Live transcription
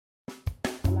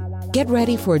Get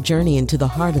ready for a journey into the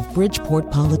heart of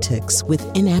Bridgeport politics with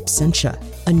In Absentia,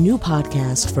 a new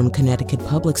podcast from Connecticut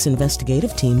Public's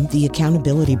investigative team, The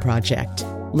Accountability Project.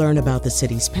 Learn about the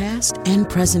city's past and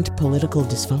present political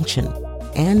dysfunction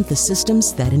and the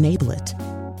systems that enable it.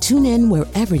 Tune in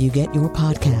wherever you get your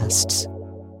podcasts.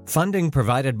 Funding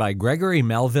provided by Gregory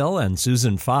Melville and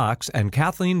Susan Fox and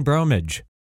Kathleen Bromage.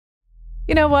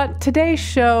 You know what? Today's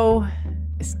show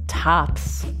is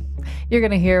tops. You're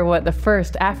going to hear what the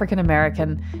first African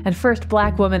American and first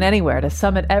Black woman anywhere to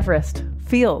summit Everest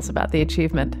feels about the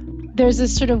achievement. There's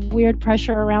this sort of weird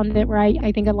pressure around it where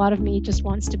I think a lot of me just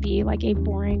wants to be like a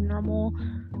boring, normal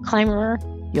climber.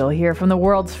 You'll hear from the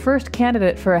world's first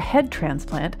candidate for a head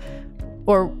transplant,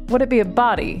 or would it be a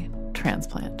body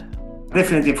transplant?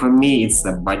 Definitely for me, it's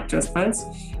the body transplants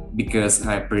because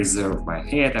I preserve my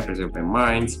head, I preserve my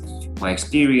mind, my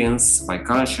experience, my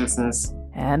consciousness.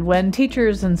 And when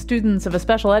teachers and students of a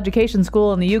special education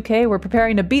school in the UK were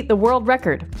preparing to beat the world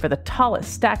record for the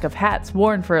tallest stack of hats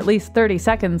worn for at least 30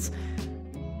 seconds,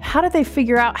 how did they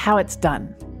figure out how it's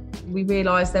done? We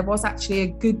realised there was actually a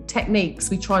good technique because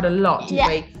we tried a lot, didn't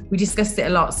we? We discussed it a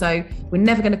lot, so we're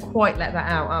never going to quite let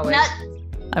that out, are we? No.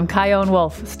 I'm Kyone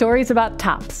Wolf. Stories about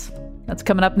tops. That's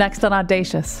coming up next on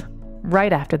Audacious,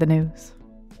 right after the news.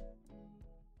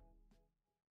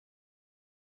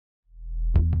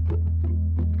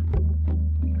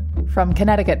 From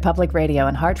Connecticut Public Radio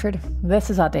in Hartford, this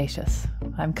is Audacious.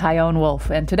 I'm Kyone Wolf,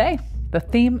 and today the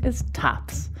theme is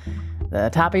tops. The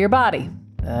top of your body,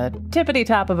 the tippity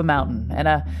top of a mountain, and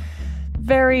a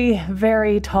very,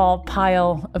 very tall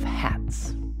pile of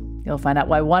hats. You'll find out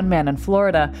why one man in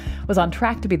Florida was on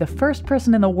track to be the first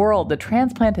person in the world to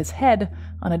transplant his head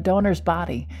on a donor's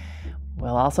body.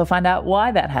 We'll also find out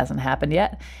why that hasn't happened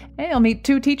yet. And you'll meet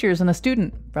two teachers and a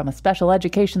student from a special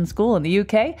education school in the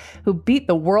UK who beat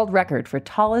the world record for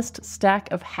tallest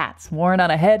stack of hats worn on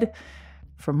a head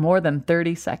for more than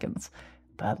 30 seconds.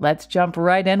 But let's jump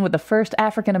right in with the first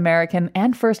African American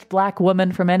and first Black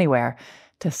woman from anywhere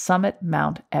to summit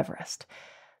Mount Everest.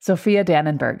 Sophia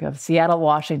Dannenberg of Seattle,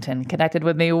 Washington, connected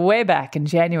with me way back in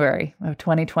January of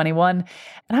 2021.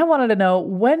 And I wanted to know,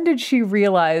 when did she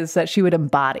realize that she would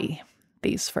embody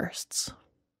these firsts?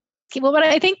 Well, but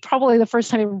I think probably the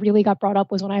first time it really got brought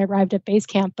up was when I arrived at base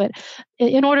camp. But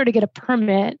in order to get a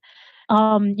permit,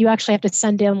 you actually have to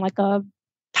send in like a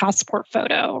passport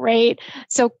photo, right?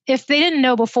 So if they didn't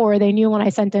know before, they knew when I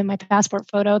sent in my passport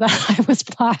photo that I was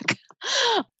Black.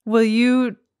 Will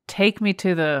you take me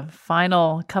to the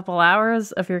final couple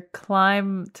hours of your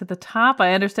climb to the top?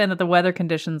 I understand that the weather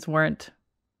conditions weren't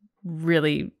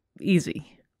really easy.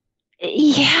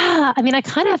 Yeah. I mean, I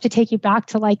kind of have to take you back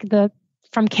to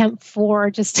from Camp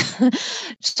 4,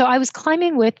 so I was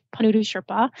climbing with Panudu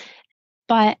Sherpa,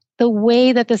 but the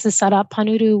way that this is set up,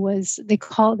 Panudu they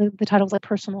call the title like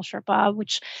personal Sherpa,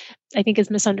 which I think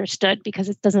is misunderstood because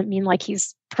it doesn't mean like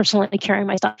he's personally carrying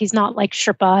my stuff. He's not like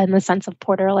Sherpa in the sense of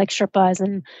porter, like Sherpa as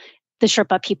in the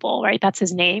Sherpa people, right? That's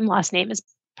his name. Last name is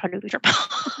Panudu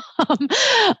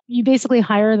Sherpa. You basically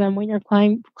hire them when you're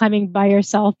climbing by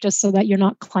yourself, just so that you're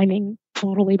not climbing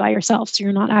totally by yourself. So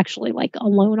you're not actually like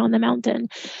alone on the mountain.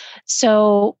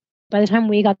 So by the time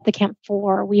we got to Camp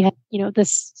 4, we had,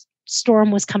 this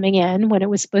storm was coming in when it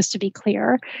was supposed to be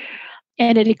clear,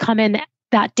 and it had come in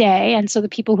that day. And so the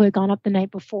people who had gone up the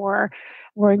night before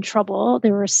were in trouble.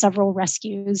 There were several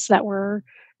rescues that were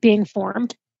being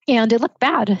formed, and it looked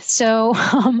bad. So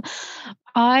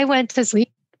I went to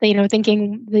sleep,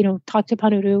 thinking, talk to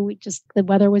Panudu. The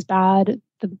weather was bad.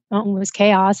 The mountain was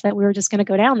chaos, that we were just going to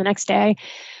go down the next day.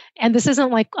 And this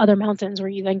isn't like other mountains where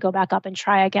you then go back up and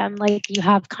try again. Like you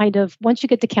have once you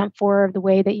get to Camp 4, the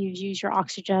way that you use your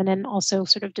oxygen and also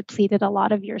sort of depleted a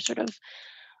lot of your sort of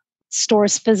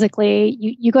stores physically,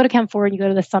 you go to Camp 4 and you go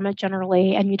to the summit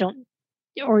generally, and you don't,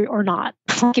 or not.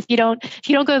 Like if you don't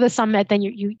go to the summit, then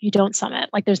you don't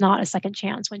summit. Like there's not a second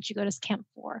chance once you go to Camp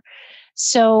 4.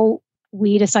 So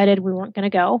we decided we weren't going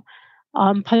to go.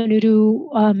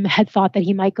 Panudu had thought that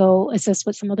he might go assist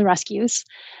with some of the rescues,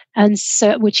 and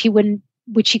so which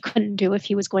he couldn't do if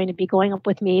he was going to be going up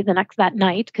with me that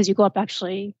night, because you go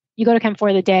to Camp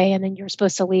 4 the day, and then you're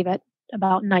supposed to leave at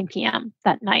about 9 p.m.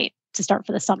 that night to start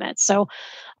for the summit. So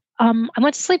I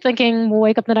went to sleep thinking we'll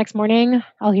wake up the next morning,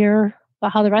 I'll hear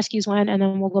about how the rescues went, and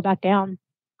then we'll go back down.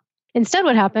 Instead,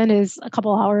 what happened is a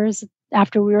couple hours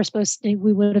after we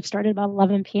would have started about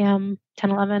 11 p.m.,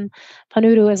 10, 11,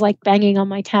 Panudu is like banging on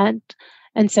my tent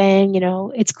and saying,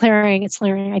 it's clearing.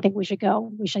 I think we should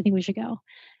go. I think we should go.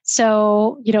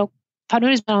 So,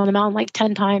 Panudu's been on the mountain like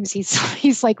 10 times.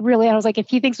 He's like, really? I was like, if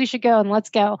he thinks we should go, then let's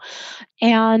go.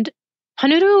 And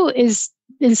Panudu is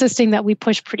insisting that we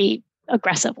push pretty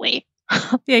aggressively.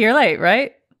 Yeah, you're late,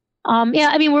 right? Yeah,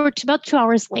 I mean, we're about 2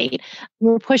 hours late.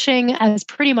 We're pushing as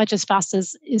pretty much as fast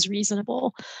as is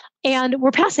reasonable. And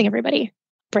we're passing everybody,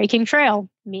 breaking trail,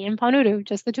 me and Panudu,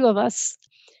 just the two of us.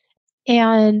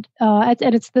 And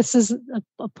this is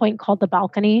a point called the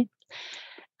balcony.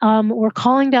 We're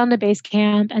calling down to base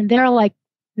camp, and they're like,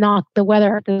 "Not the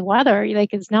weather. The weather,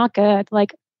 like, is not good."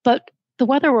 Like, but the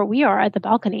weather where we are at the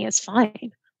balcony is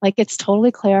fine. Like, it's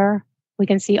totally clear. We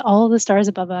can see all of the stars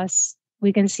above us.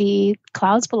 We can see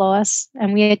clouds below us,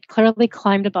 and we had clearly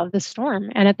climbed above the storm.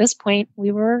 And at this point,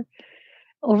 we were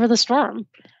over the storm,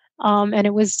 and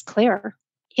it was clear.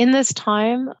 In this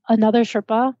time, another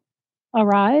Sherpa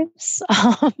arrives,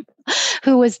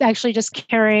 who was actually just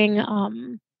carrying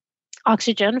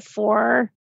oxygen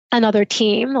for another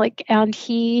team. And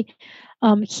he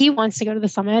wants to go to the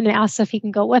summit and asks if he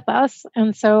can go with us.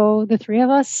 And so the three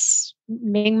of us,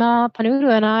 Mingma,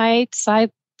 Panudu, and I,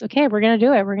 decide, okay, we're going to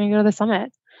do it. We're going to go to the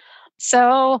summit.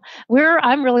 So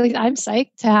I'm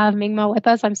psyched to have Mingma with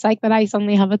us. I'm psyched that I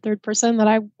suddenly have a third person that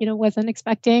I, wasn't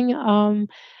expecting,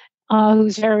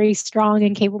 who's very strong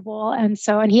and capable. And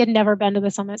he had never been to the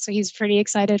summit, so he's pretty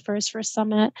excited for his first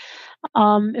summit.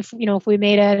 If we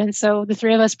made it. And so the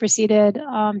three of us proceeded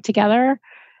together.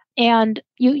 And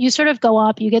you sort of go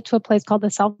up, you get to a place called the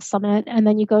South Summit, and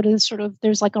then you go to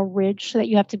there's like a ridge that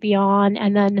you have to be on.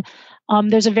 And then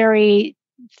there's a very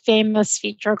famous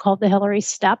feature called the Hillary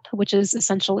Step, which is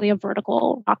essentially a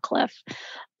vertical rock cliff.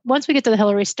 Once we get to the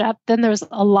Hillary Step, then there's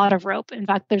a lot of rope. In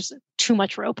fact, there's too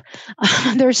much rope.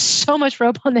 There's so much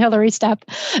rope on the Hillary Step.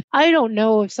 I don't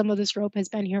know if some of this rope has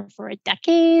been here for a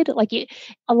decade.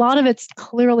 A lot of it's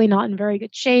clearly not in very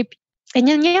good shape. And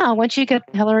then, once you get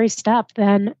the Hillary Step,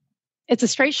 then it's a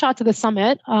straight shot to the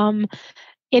summit.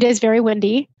 It is very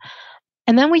windy.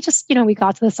 And then we just, we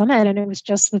got to the summit, and it was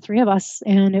just the three of us.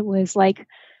 And it was like a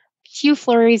few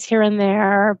flurries here and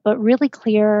there, but really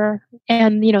clear.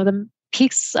 And, the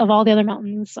peaks of all the other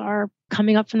mountains are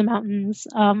coming up from the mountains,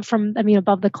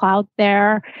 above the cloud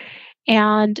there.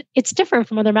 And it's different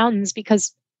from other mountains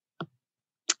because,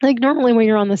 normally when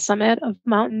you're on the summit of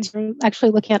mountains, you're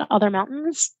actually looking at other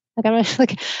mountains. Right? If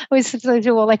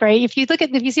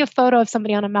you see a photo of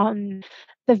somebody on a mountain,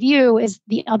 the view is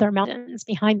the other mountains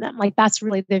behind them. That's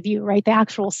really the view, right? The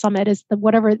actual summit is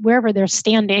wherever they're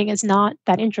standing is not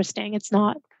that interesting. It's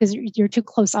not, because you're too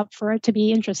close up for it to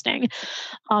be interesting.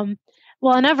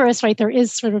 Well, on Everest, right, there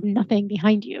is sort of nothing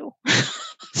behind you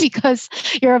because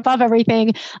you're above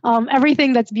everything.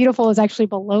 Everything that's beautiful is actually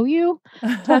below you.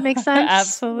 Does that make sense?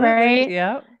 Absolutely. Right?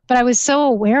 Yeah. But I was so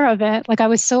aware of it. I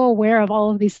was so aware of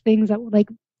all of these things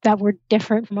that were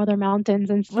different from other mountains.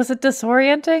 And was it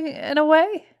disorienting in a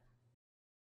way?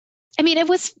 I mean, it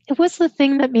was the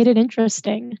thing that made it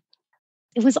interesting.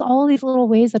 It was all these little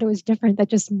ways that it was different that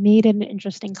just made it an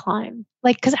interesting climb.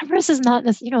 Because Everest is not,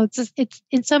 it's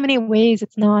in so many ways,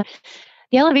 it's not,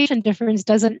 the elevation difference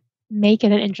doesn't make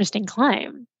it an interesting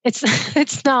climb.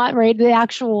 It's not, right? The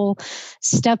actual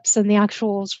steps and the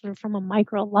actual sort of from a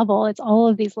micro level, it's all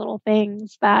of these little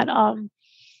things that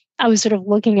I was sort of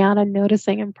looking at and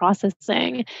noticing and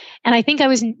processing. And I think I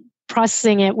was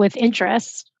processing it with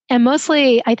interest. And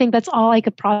mostly, I think that's all I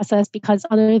could process, because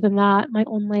other than that, my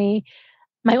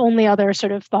only other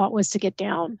sort of thought was to get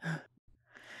down.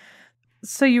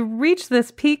 So you reached this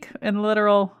peak in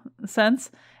literal sense,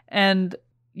 and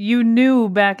you knew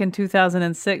back in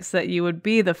 2006 that you would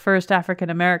be the first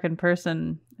African-American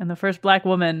person and the first Black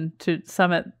woman to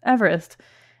summit Everest.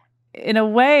 In a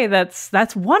way, that's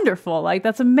wonderful.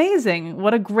 That's amazing.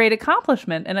 What a great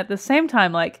accomplishment. And at the same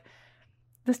time,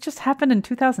 this just happened in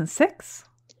 2006.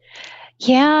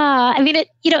 Yeah, I mean,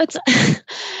 it's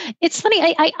it's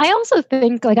funny. I also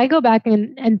think, I go back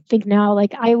and think now,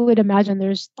 I would imagine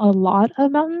there's a lot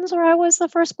of mountains where I was the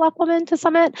first Black woman to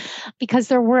summit,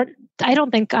 because I don't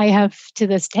think I have to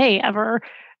this day ever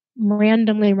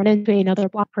randomly run into another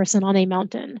Black person on a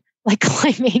mountain,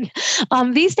 climbing.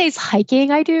 These days hiking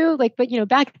I do, but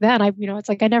back then it's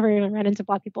I never even ran into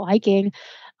Black people hiking.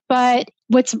 But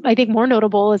what's, I think, more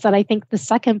notable is that I think the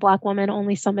second Black woman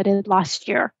only summited last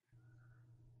year.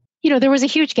 There was a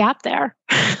huge gap there.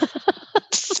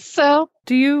 So,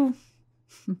 do you,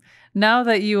 now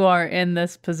that you are in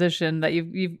this position, that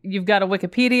you've got a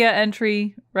Wikipedia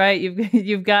entry, right?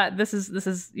 You've got, this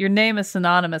is your name is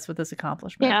synonymous with this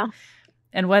accomplishment. Yeah.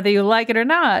 And whether you like it or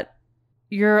not,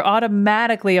 you're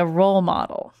automatically a role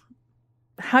model.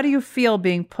 How do you feel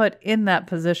being put in that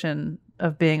position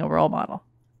of being a role model?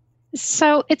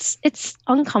 So it's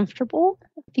uncomfortable,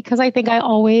 because I think I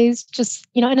always just,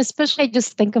 and especially I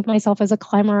just think of myself as a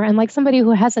climber and somebody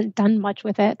who hasn't done much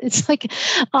with it. It's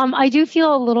I do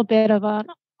feel a little bit of an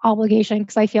obligation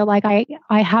because I feel like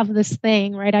I have this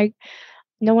thing, right?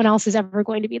 No one else is ever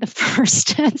going to be the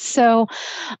first. And so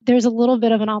there's a little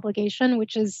bit of an obligation,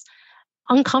 which is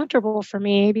uncomfortable for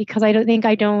me because I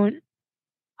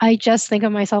just think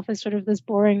of myself as sort of this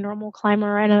boring, normal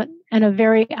climber and a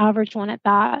very average one at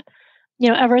that.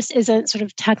 Everest isn't sort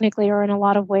of technically or in a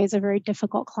lot of ways a very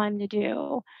difficult climb to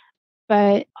do,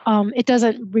 but it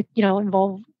doesn't,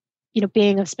 involve,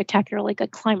 being a spectacularly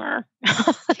good climber.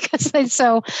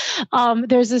 So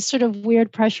there's this sort of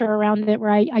weird pressure around it where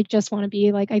I just want to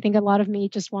be like, I think a lot of me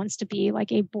just wants to be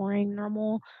like a boring,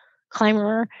 normal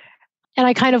climber. And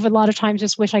I kind of a lot of times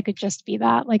just wish I could just be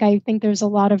that. Like, I think there's a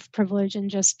lot of privilege in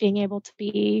just being able to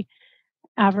be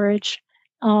average.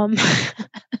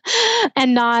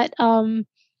 And not, and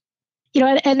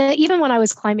even when I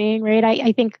was climbing, right,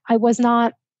 I think I was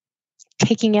not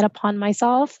taking it upon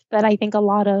myself, but I think a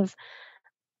lot of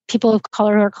people of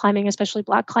color who are climbing, especially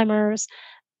Black climbers,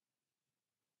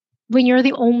 when you're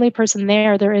the only person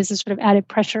there is this sort of added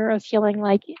pressure of feeling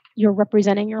like you're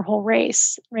representing your whole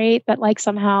race, right? That like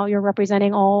somehow you're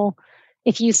representing all,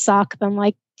 if you suck, then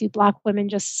like, do Black women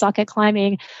just suck at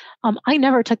climbing? I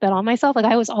never took that on myself. Like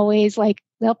I was always like,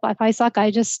 nope, if I suck,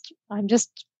 I'm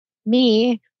just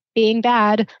me being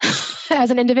bad as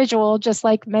an individual, just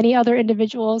like many other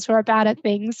individuals who are bad at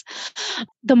things.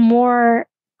 The more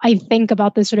I think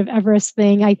about this sort of Everest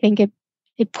thing, I think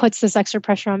it puts this extra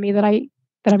pressure on me that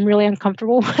I'm really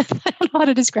uncomfortable with. I don't know how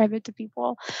to describe it to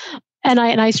people. And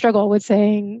I struggle with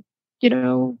saying,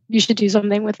 you should do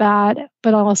something with that,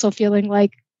 but also feeling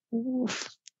like, oof,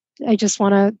 I just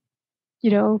want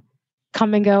to,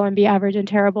 come and go and be average and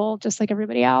terrible, just like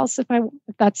everybody else. If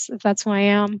that's who I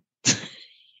am.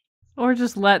 Or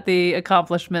just let the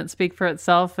accomplishment speak for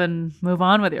itself and move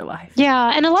on with your life.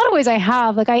 Yeah. In a lot of ways I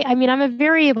have. Like, I mean,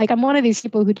 I'm one of these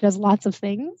people who does lots of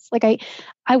things. Like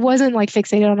I wasn't like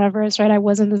fixated on Everest, right? I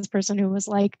wasn't this person who was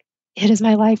like, it is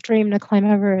my life dream to climb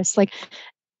Everest. Like,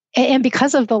 and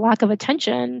because of the lack of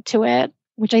attention to it,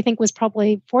 which I think was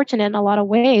probably fortunate in a lot of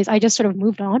ways, I just sort of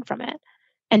moved on from it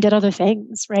and did other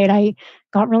things, right? I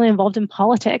got really involved in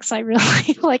politics. I really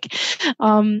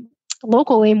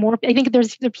locally more. I think there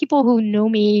are people who know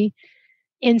me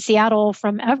in Seattle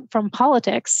from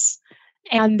politics,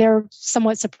 and they're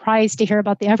somewhat surprised to hear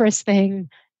about the Everest thing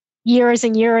years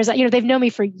and years. They've known me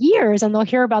for years, and they'll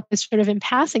hear about this sort of in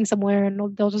passing somewhere,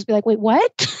 and they'll just be like, "Wait,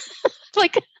 what?"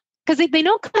 Like, because they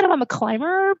know kind of I'm a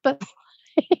climber, but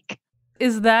like,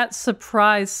 is that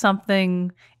surprise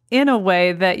something in a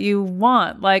way that you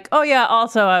want? Like, oh yeah,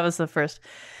 also I was the first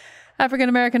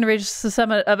African-American to reach the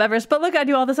summit of Everest, but look, I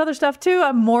do all this other stuff too.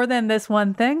 I'm more than this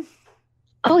one thing.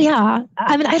 Oh yeah.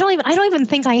 I mean, I don't even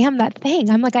think I am that thing.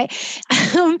 I'm like,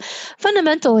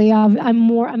 fundamentally, I'm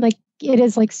like, it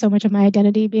is like so much of my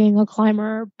identity being a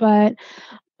climber, but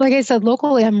like I said,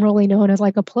 locally, I'm really known as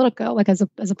like a Politico, like as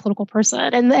a political person.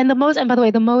 And by the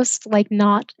way, the most like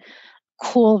not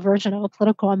cool version of a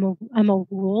Politico, I'm a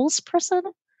rules person.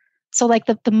 So like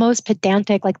the most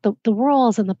pedantic, like the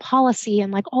rules and the policy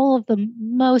and like all of the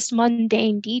most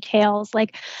mundane details,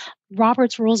 like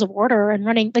Robert's Rules of Order and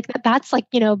running, like that's like,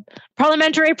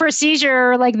 parliamentary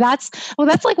procedure. Like that's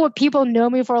like what people know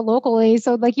me for locally.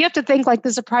 So like you have to think like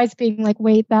the surprise being like,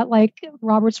 wait, that like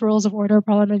Robert's Rules of Order,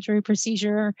 parliamentary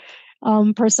procedure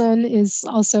person is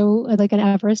also like an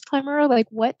Everest climber. Like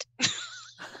what?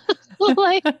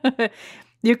 Like,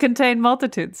 you contain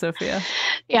multitudes, Sophia.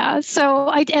 Yeah. So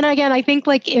I think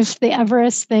like if the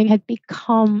Everest thing had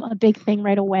become a big thing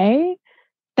right away,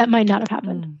 that might not have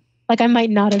happened. Like I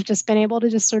might not have just been able to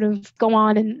just sort of go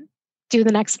on and do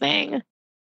the next thing.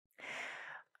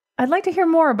 I'd like to hear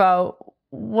more about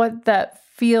what that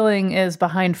feeling is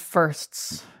behind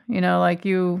firsts. Like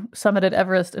you summited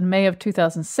Everest in May of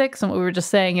 2006. And what we were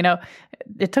just saying,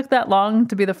 it took that long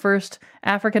to be the first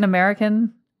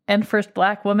African-American and first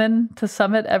Black woman to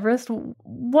summit Everest.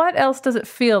 What else does it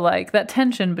feel like? That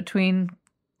tension between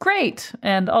great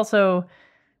and also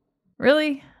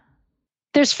really?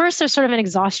 There's sort of an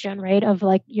exhaustion, right? Of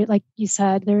like you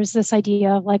said, there's this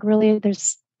idea of like really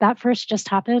there's that first just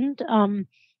happened. And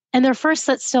there are firsts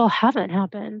that still haven't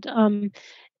happened. And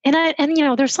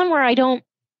there's somewhere I don't,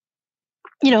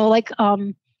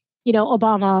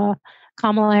 Obama,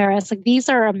 Kamala Harris, like these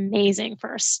are amazing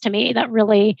firsts to me that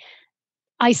really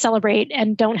I celebrate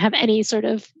and don't have any sort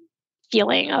of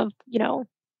feeling of,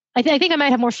 I think I might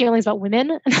have more feelings about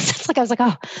women. And it's like, I was like,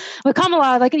 oh, with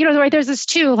Kamala, like, right, there's this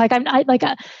too. Like,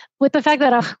 with the fact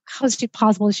that how is it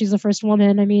possible she's the first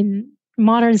woman? I mean,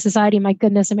 modern society, my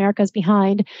goodness, America's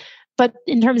behind. But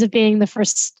in terms of being the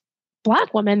first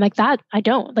Black woman, like that, I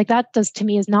don't. Like that does to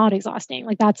me is not exhausting.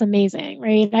 Like that's amazing,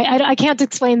 right? I can't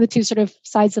explain the two sort of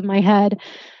sides of my head.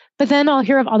 But then I'll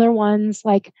hear of other ones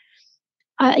like,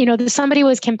 somebody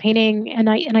was campaigning, and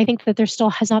I think that there still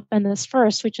has not been this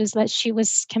first, which is that she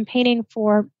was campaigning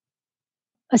for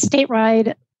a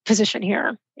statewide position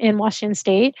here in Washington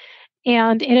State.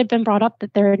 And it had been brought up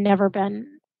that there had never been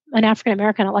an African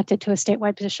American elected to a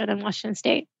statewide position in Washington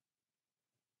State.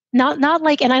 Not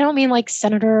like, and I don't mean like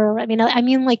senator. I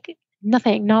mean like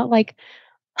nothing. Not like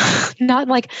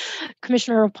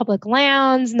commissioner of public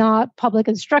lands, not public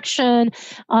instruction,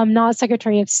 not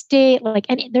secretary of state. Like,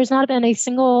 and there's not been a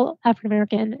single African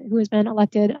American who has been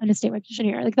elected in a statewide position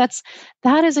here. Like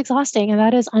that is exhausting, and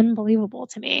that is unbelievable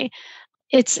to me.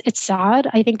 It's sad.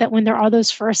 I think that when there are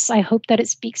those firsts, I hope that it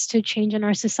speaks to change in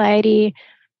our society.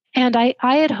 And I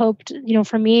had hoped,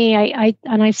 for me,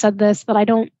 and I've said this, that I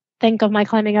don't think of my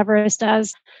climbing Everest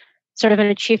as sort of an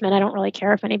achievement. I don't really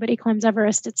care if anybody climbs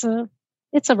Everest.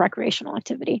 It's a recreational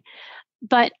activity.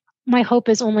 But my hope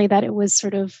is only that it was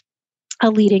sort of a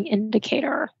leading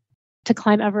indicator. To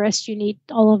climb Everest, you need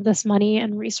all of this money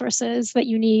and resources, that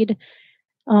you need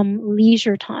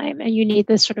leisure time, and you need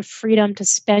this sort of freedom to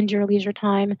spend your leisure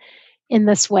time in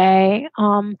this way.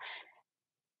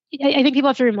 I think people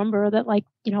have to remember that,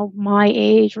 my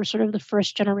age, we're sort of the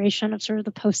first generation of sort of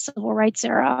the post-civil rights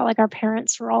era. Like our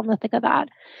parents were all in the thick of that.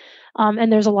 And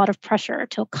there's a lot of pressure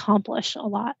to accomplish a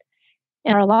lot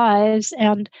in our lives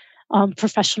and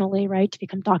professionally, right, to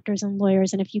become doctors and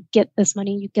lawyers. And if you get this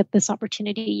money, you get this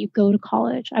opportunity, you go to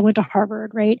college. I went to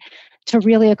Harvard, right, to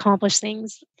really accomplish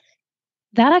things.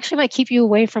 That actually might keep you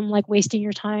away from wasting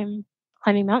your time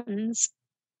climbing mountains.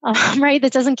 Right?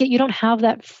 You don't have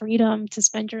that freedom to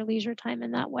spend your leisure time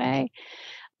in that way,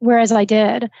 whereas I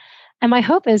did. And my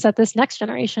hope is that this next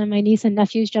generation, my niece and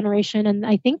nephew's generation, and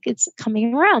I think it's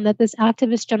coming around, that this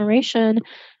activist generation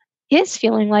is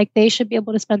feeling like they should be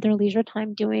able to spend their leisure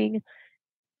time doing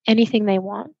anything they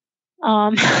want,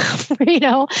 and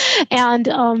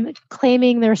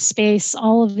claiming their space,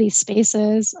 all of these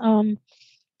spaces.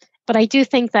 But I do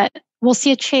think that we'll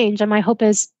see a change. And my hope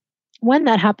is when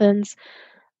that happens,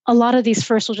 a lot of these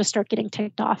firsts will just start getting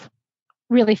ticked off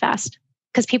really fast,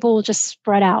 because people will just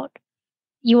spread out.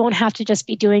 You won't have to just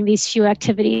be doing these few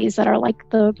activities that are like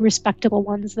the respectable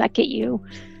ones that get you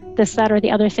this, that, or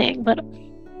the other thing. But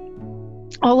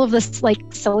all of this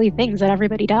silly things that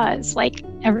everybody does,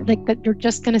 that you're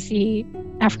just going to see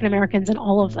African Americans in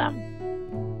all of them.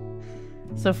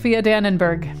 Sophia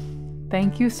Dannenberg,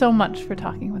 thank you so much for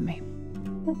talking with me.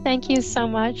 Thank you so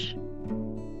much.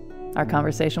 Our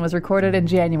conversation was recorded in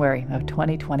January of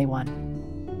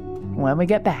 2021. When we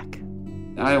get back,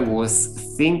 I was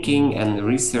thinking and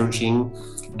researching,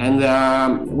 and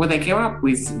what I came up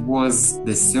with was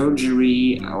the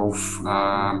surgery of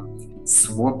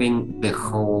swapping the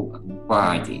whole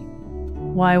body.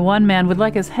 Why one man would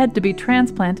like his head to be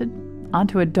transplanted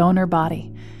onto a donor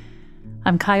body.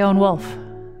 I'm Chion Wolf.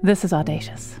 This is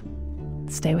Audacious.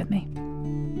 Stay with me.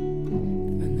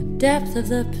 From the depth of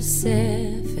the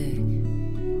Pacific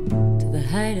to the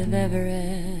height of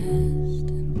Everest,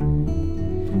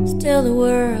 still the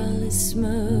world is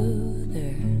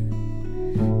smoother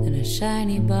than a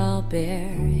shiny ball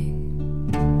bearing.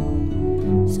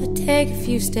 So take a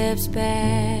few steps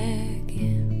back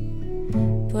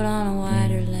and put on a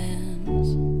wider lens,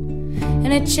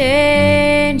 and it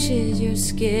changes your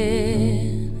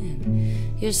skin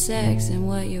and your sex and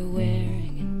what you're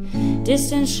wearing, and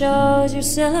distance shows your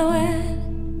silhouette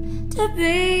to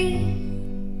be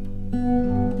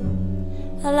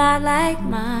a lot like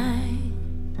mine.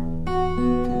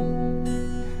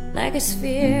 Like a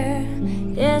sphere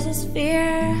is a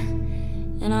sphere,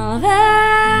 and all of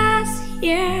us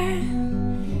here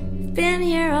have been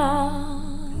here all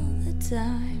the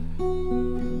time.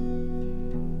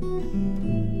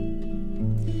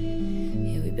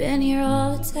 Yeah, we've been here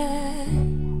all the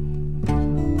time.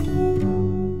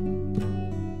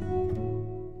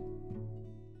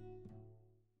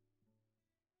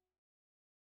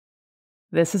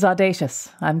 This is Audacious.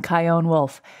 I'm Chion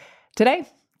Wolf. Today,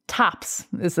 tops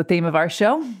is the theme of our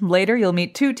show. Later, you'll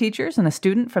meet two teachers and a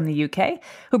student from the UK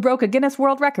who broke a Guinness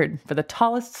World Record for the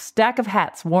tallest stack of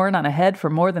hats worn on a head for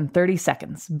more than 30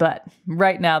 seconds. But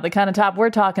right now, the kind of top we're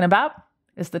talking about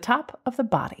is the top of the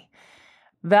body.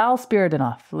 Val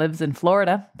Spiridonov lives in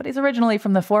Florida, but he's originally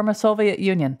from the former Soviet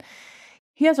Union.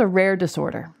 He has a rare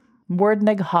disorder,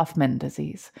 Werdnig-Hoffmann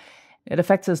disease. It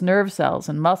affects his nerve cells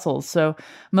and muscles, so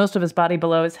most of his body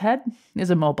below his head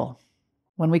is immobile.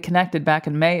 When we connected back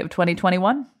in May of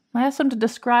 2021, I asked him to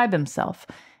describe himself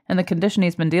and the condition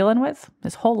he's been dealing with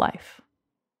his whole life.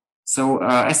 So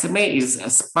SMA is a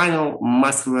spinal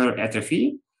muscular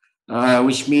atrophy,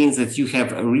 which means that you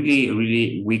have really,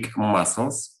 really weak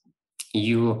muscles.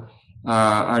 You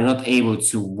are not able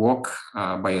to walk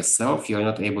by yourself. You're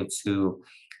not able to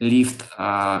lift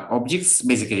objects,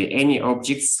 basically any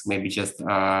objects, maybe just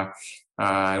a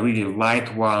really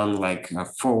light one like a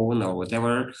phone or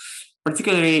whatever.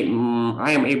 Particularly,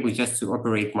 I am able just to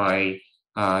operate my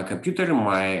computer,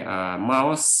 my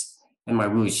mouse, and my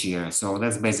wheelchair. So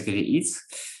that's basically it.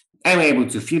 I'm able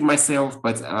to feed myself,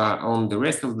 but on the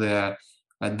rest of the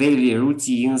daily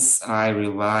routines, I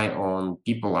rely on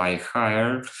people I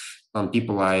hire, on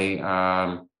people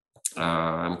I'm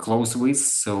close with.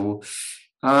 So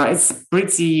it's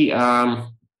pretty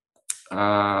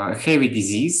heavy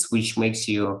disease, which makes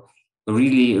you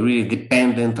really, really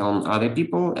dependent on other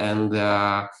people. And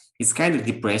it's kind of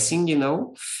depressing,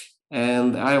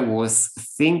 And I was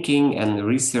thinking and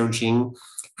researching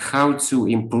how to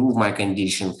improve my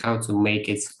condition, how to make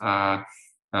it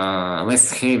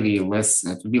less heavy,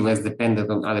 to be less dependent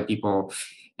on other people.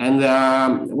 And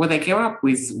what I came up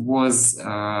with was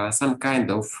some kind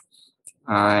of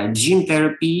gene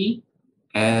therapy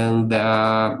and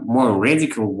more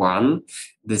radical one,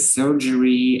 the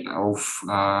surgery of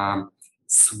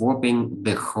swapping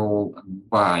the whole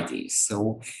body.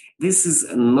 So this is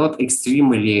not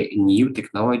extremely new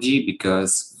technology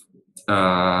because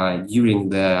during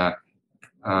the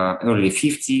early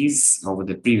 50s of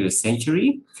the previous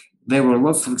century, there were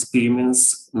lots of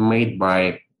experiments made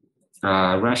by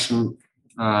Russian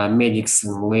medics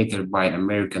and later by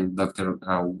American Dr.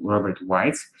 Robert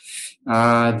White.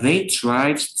 They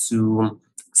tried to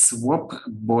swap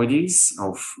bodies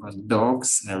of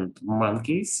dogs and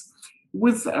monkeys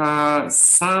with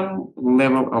some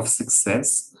level of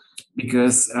success,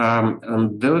 because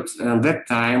on that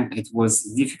time it was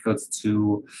difficult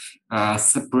to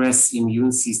suppress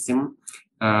immune system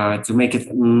to make it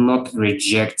not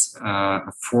reject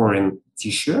foreign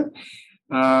tissue.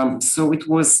 So it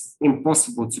was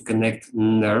impossible to connect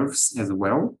nerves as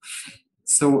well.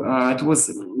 So it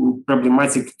was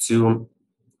problematic to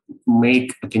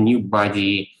make the new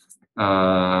body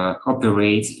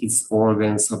operate its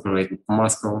organs, operate its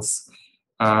muscles.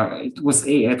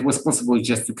 It was possible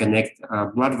just to connect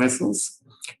blood vessels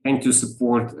and to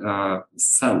support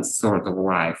some sort of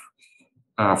life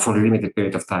for a limited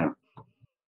period of time.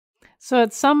 So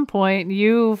at some point,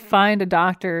 you find a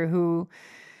doctor who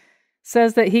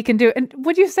says that he can do it. And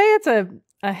would you say it's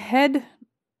a head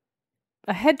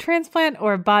transplant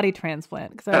or a body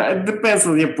transplant? It depends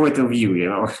on your point of view,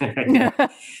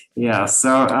 Yeah.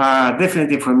 So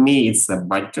definitely for me, it's a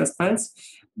body transplant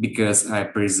because I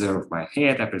preserve my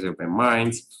head, I preserve my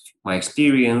mind, my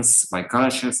experience, my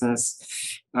consciousness.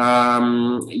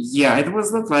 It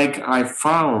was not like I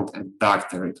found a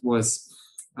doctor. It was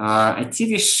a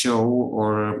TV show,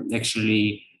 or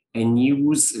actually a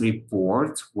news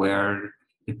report where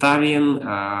Italian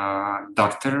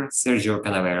doctor Sergio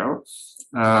Canavero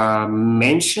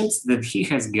mentioned that he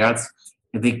has got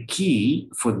the key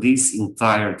for this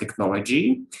entire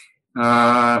technology,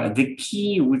 the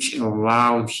key which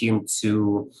allowed him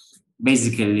to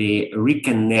basically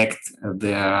reconnect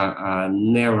the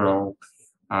neural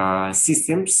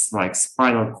systems like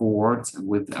spinal cord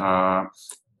with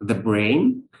the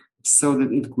brain, so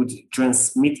that it could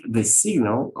transmit the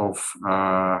signal of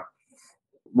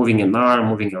moving an arm,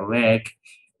 moving a leg.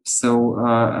 So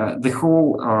the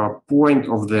whole point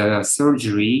of the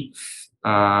surgery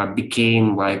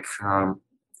became like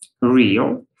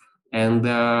real. And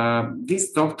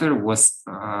this doctor was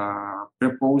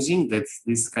proposing that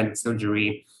this kind of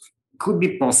surgery could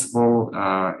be possible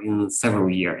in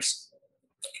several years.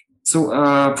 So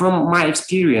from my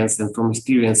experience and from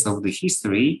experience of the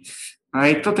history,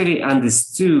 I totally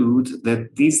understood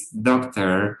that this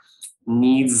doctor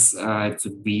needs to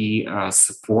be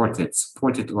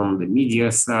supported on the media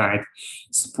side,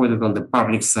 supported on the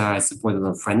public side, supported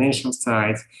on the financial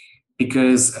side,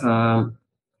 because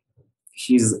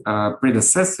his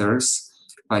predecessors,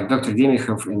 like Dr.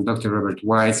 Demichov and Dr. Robert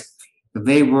White,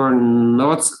 they were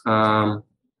not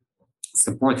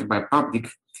supported by public,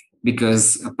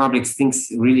 because public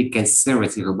thinks really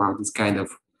conservative about this kind of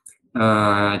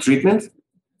treatment.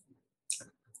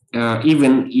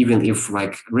 Even if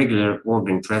like regular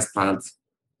organ transplant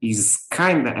is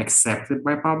kind of accepted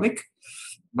by public,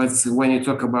 but when you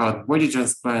talk about body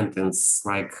transplant, it's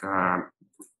like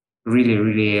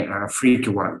really freaky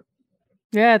one.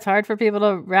 Yeah, it's hard for people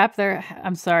to wrap their.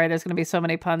 I'm sorry, there's going to be so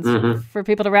many puns for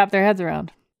people to wrap their heads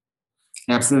around.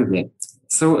 Absolutely.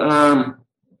 So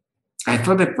I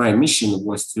thought that my mission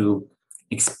was to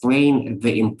explain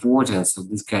the importance of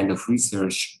this kind of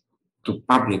research to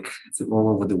public all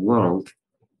over the world,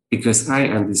 because I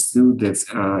understood that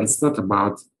it's not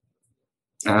about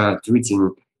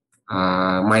treating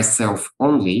myself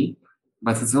only,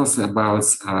 but it's also about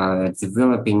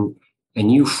developing a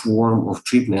new form of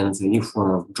treatment, a new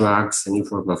form of drugs, a new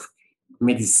form of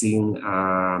medicine,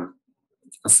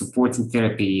 supporting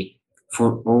therapy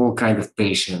for all kind of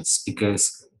patients.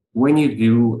 Because when you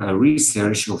do a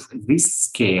research of this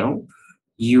scale,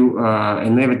 you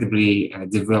inevitably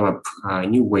develop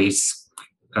new ways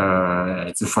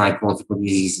to fight multiple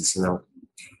diseases,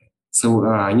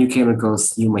 So new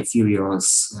chemicals, new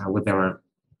materials, whatever.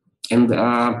 And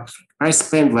I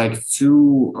spent like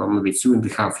 2 or maybe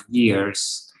 2.5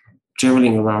 years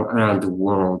traveling around the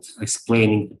world,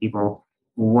 explaining to people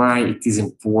why it is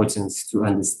important to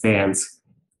understand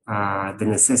the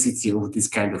necessity of this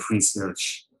kind of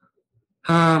research.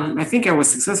 I think I was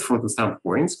successful to some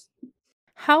point.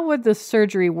 How would the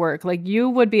surgery work? Like, you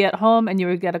would be at home and you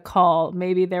would get a call.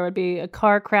 Maybe there would be a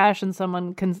car crash and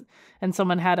someone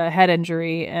had a head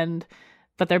injury,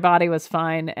 but their body was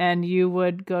fine, and you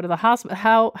would go to the hospital.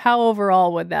 How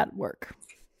overall would that work?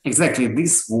 Exactly.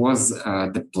 This was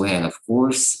the plan. Of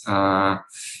course,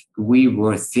 we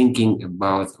were thinking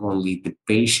about only the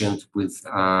patient with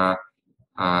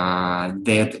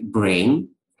dead brain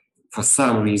for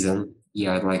some reason.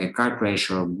 Yeah, like a car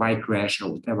crash or bike crash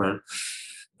or whatever.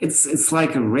 It's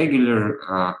like a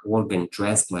regular organ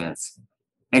transplant.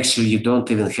 Actually, you don't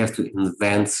even have to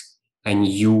invent a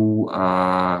new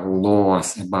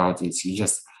laws about it. You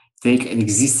just take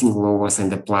existing laws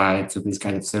and apply it to these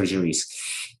kind of surgeries.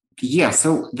 Yeah,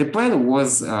 so the plan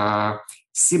was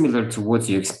similar to what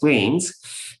you explained,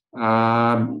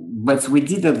 but we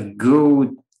didn't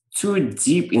go too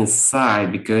deep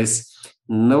inside because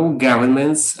no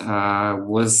government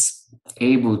was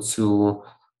able to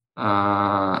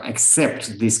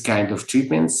accept this kind of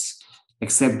treatments,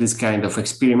 accept this kind of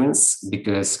experiments,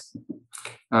 because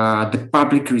the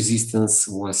public resistance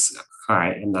was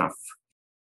high enough.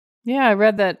 Yeah, I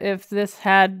read that if this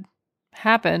had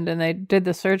happened and they did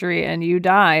the surgery and you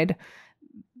died,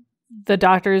 the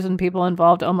doctors and people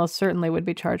involved almost certainly would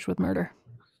be charged with murder.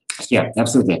 Yeah,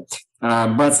 absolutely.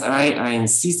 But I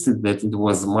insisted that it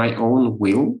was my own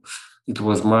will. It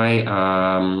was my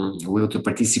will to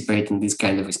participate in this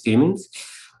kind of experiments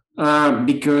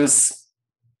because,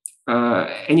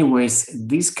 anyways,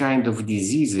 these kind of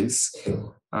diseases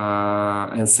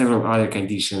and several other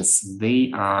conditions,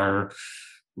 they are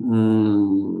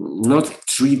not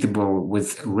treatable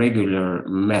with regular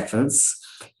methods.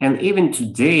 And even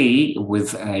today,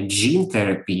 with gene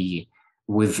therapy,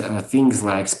 with things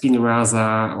like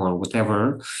Spinraza or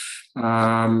whatever,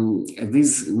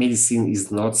 this medicine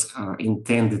is not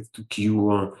intended to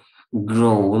cure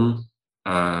grown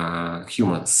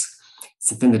humans.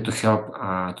 It's intended to help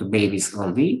to babies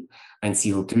only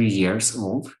until 3 years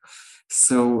old.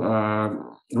 So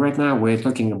right now we're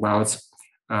talking about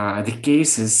the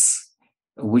cases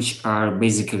which are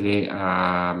basically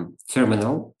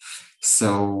terminal.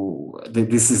 So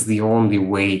this is the only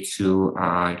way to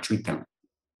treat them.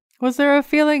 Was there a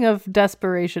feeling of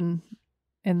desperation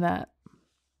in that?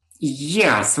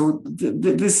 Yeah, so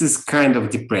this is kind of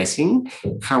depressing.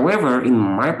 However, in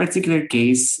my particular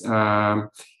case,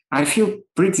 I feel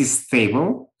pretty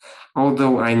stable,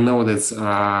 although I know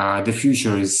that the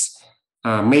future is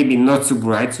maybe not too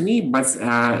bright to me, but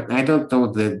I don't know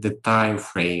the time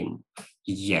frame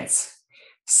yet.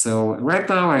 So right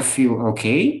now I feel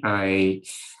okay. I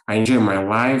enjoy my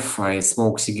life. I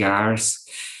smoke cigars.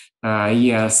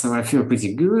 Yeah, so I feel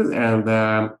pretty good, and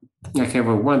I have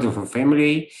a wonderful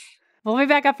family. Well, let me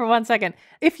back up for 1 second.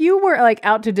 If you were like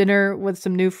out to dinner with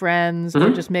some new friends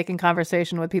or just making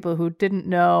conversation with people who didn't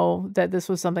know that this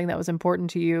was something that was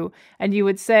important to you, and you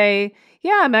would say,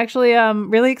 yeah, I'm actually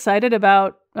really excited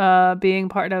about being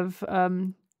part of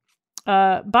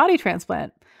body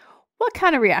transplant, what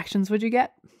kind of reactions would you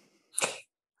get?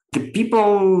 The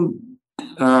people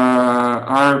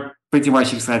are pretty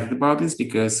much excited about this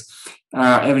because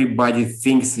everybody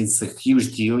thinks it's a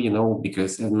huge deal,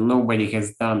 because nobody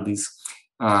has done this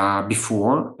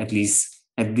before, at least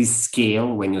at this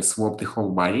scale when you swap the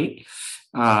whole body.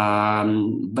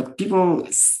 But people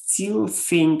still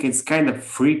think it's kind of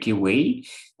freaky way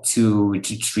to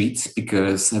treat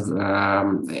because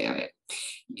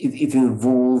it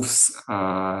involves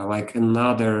like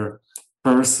another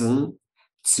person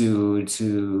to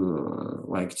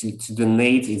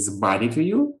donate its body to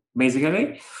you,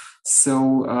 basically.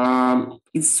 So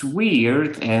it's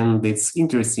weird and it's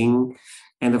interesting,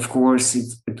 and of course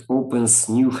it opens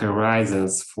new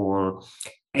horizons for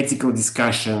ethical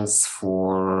discussions,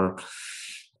 for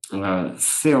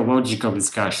theological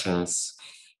discussions.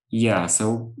 Yeah,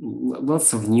 so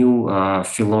lots of new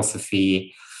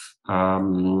philosophy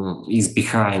is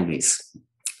behind this.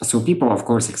 So people, of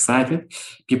course, excited.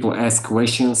 People ask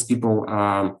questions. People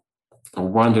are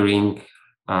wondering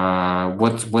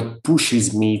what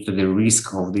pushes me to the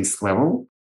risk of this level.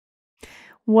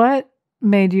 What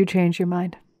made you change your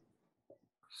mind?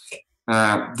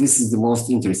 This is the most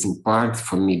interesting part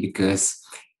for me because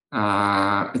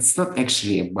it's not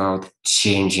actually about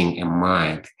changing a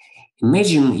mind.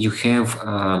 Imagine you have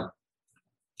a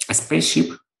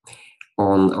spaceship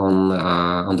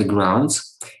on the ground,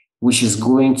 which is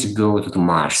going to go to the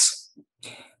Mars.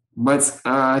 But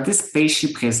this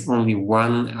spaceship has only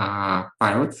one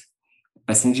pilot,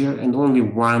 passenger, and only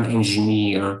one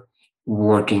engineer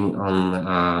working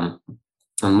on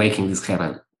making this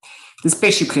happen. The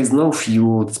spaceship has no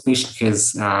fuel. The spaceship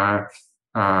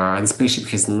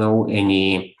has no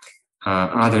any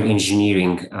other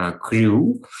engineering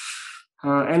crew.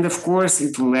 And of course,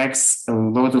 it lacks a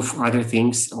lot of other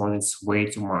things on its way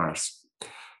to Mars.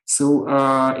 So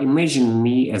imagine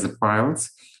me as a pilot.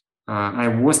 I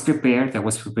was prepared. I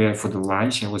was prepared for the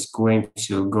launch. I was going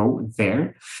to go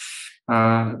there,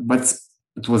 but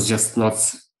it was just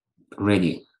not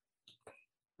ready.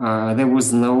 There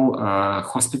was no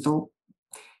hospital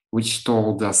which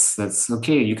told us that's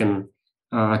okay, you can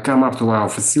come up to our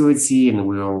facility and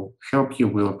we'll help you,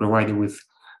 we'll provide you with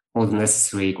all the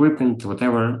necessary equipment,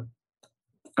 whatever.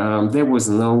 There was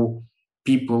no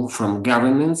people from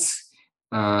governments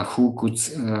who could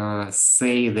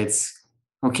say that,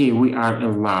 okay, we are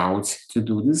allowed to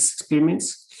do these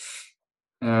experiments.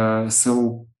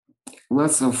 So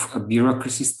lots of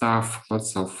bureaucracy stuff,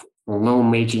 lots of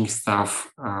law-making stuff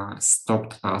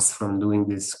stopped us from doing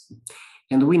this.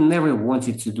 And we never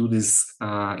wanted to do this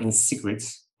in secret.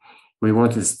 We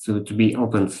wanted to be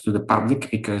open to the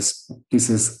public because this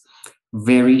is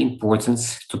very important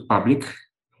to public,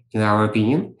 in our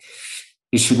opinion.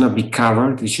 It should not be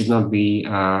covered. It should not be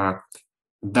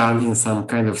done in some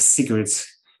kind of secret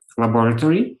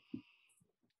laboratory.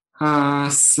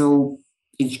 So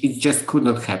it just could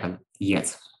not happen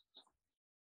yet.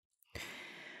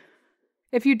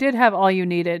 If you did have all you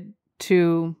needed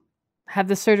to have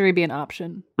the surgery be an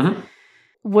option,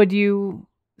 would you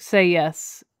say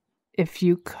yes if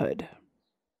you could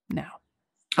now?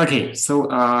 Okay, so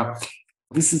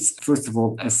this is, first of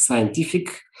all, a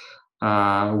scientific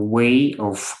way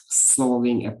of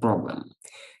solving a problem.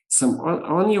 So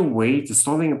on your way to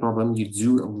solving a problem, you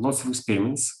do lots of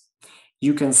experiments.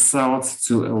 You consult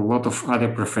to a lot of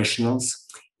other professionals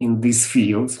in this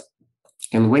field.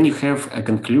 And when you have a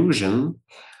conclusion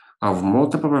of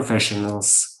multiple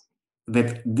professionals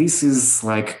that this is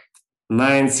like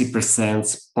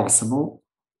 90% possible,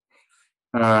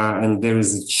 and there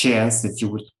is a chance that you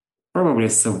would probably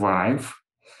survive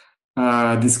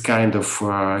this kind of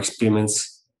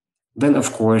experiments, then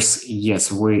of course,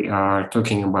 yes, we are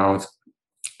talking about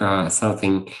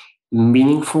something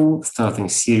meaningful, something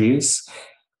serious,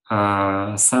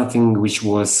 something which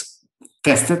was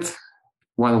tested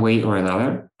one way or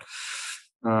another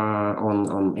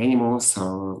on animals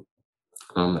or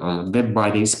on dead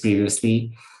bodies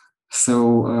previously.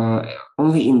 So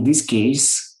only in this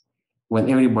case, when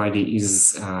everybody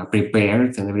is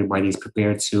prepared and everybody is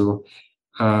prepared to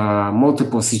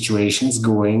multiple situations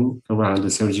going around the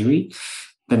surgery,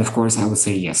 then of course I would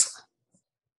say yes.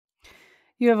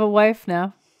 You have a wife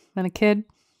now and a kid.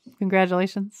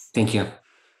 Congratulations. Thank you.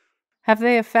 Have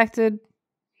they affected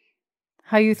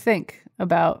how you think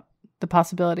about the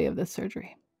possibility of this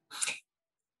surgery?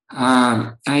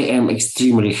 I am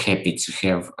extremely happy to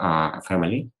have a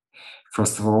family,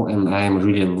 first of all, and I am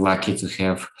really lucky to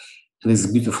have this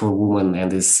beautiful woman and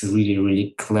this really,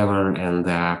 really clever and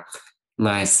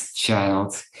nice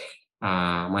child.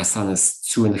 My son is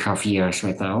 2.5 years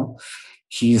right now.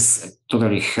 He's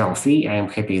totally healthy. I am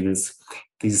happy that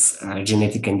this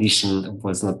genetic condition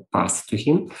was not passed to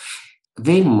him.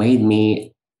 They made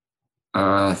me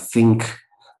think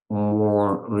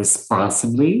more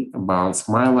responsibly about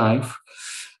my life.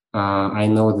 I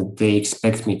know that they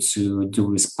expect me to do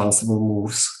responsible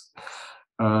moves,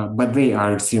 but they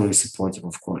are extremely supportive,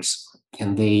 of course.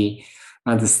 And they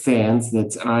understand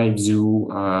that I do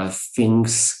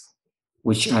things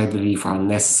which I believe are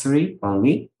necessary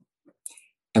only.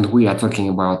 And we are talking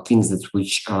about things that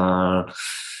which are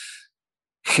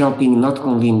helping not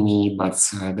only me, but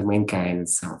the mankind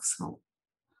itself. So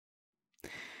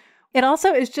it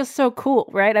also is just so cool,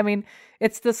 right? I mean,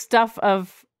 it's the stuff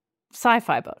of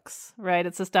sci-fi books, right?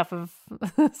 It's the stuff of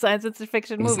science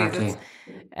fiction movies. Exactly.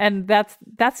 And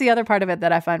that's the other part of it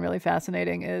that I find really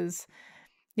fascinating is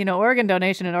Organ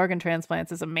donation and organ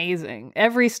transplants is amazing.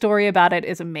 Every story about it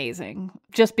is amazing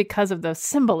just because of the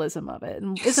symbolism of it.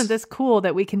 And isn't this cool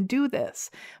that we can do this?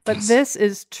 But this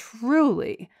is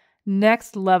truly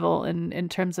next level in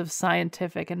terms of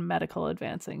scientific and medical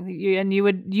advancing.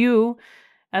 You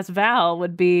as Val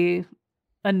would be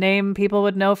a name people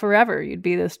would know forever. You'd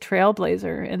be this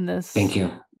trailblazer in this Thank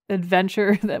you.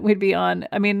 adventure that we'd be on.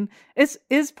 I mean, is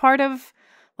part of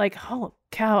like, oh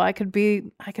cow, I could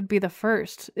be the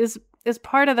first. Is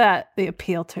part of that the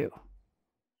appeal too?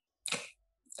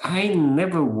 I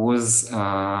never was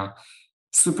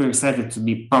super excited to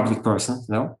be public person.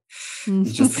 No,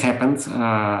 it just happened.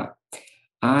 I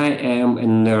am a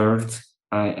nerd.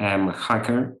 I am a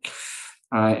hacker.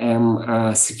 I am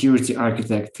a security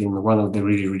architect in one of the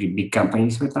really, really big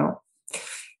companies right now.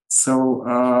 So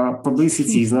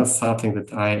publicity is not something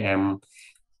that I am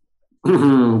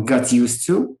got used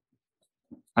to.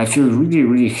 I feel really,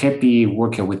 really happy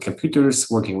working with computers,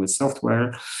 working with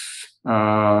software.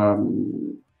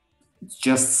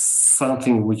 Just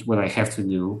something what I have to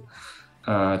do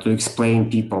to explain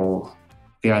people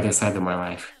the other side of my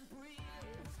life.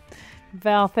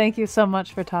 Val, thank you so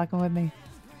much for talking with me.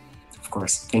 Of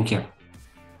course. Thank you.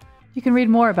 You can read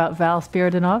more about Val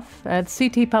Spiridonov at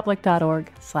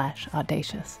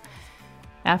ctpublic.org/audacious.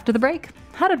 After the break,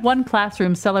 how did one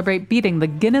classroom celebrate beating the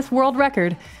Guinness World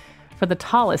Record for the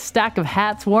tallest stack of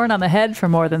hats worn on the head for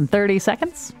more than 30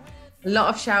 seconds? A lot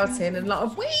of shouting and a lot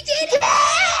of, we did it!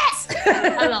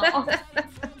 A lot.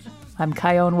 I'm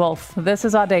Chion Wolf. This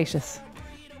is Audacious.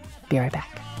 Be right back.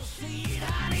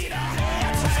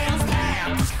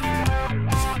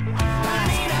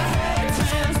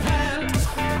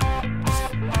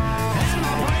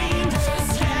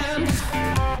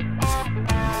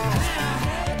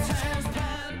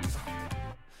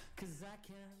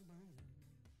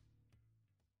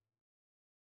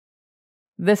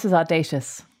 This is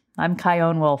Audacious. I'm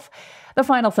Chion Wolf. The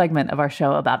final segment of our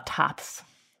show about tops.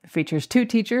 It features 2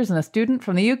 teachers and a student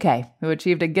from the UK who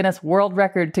achieved a Guinness World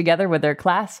Record together with their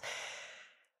class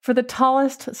for the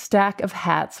tallest stack of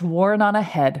hats worn on a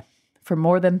head for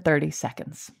more than 30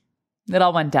 seconds. It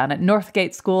all went down at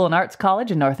Northgate School and Arts College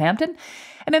in Northampton.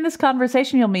 And in this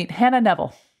conversation, you'll meet Hannah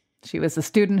Neville. She was the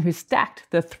student who stacked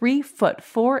the 3-foot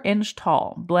 4-inch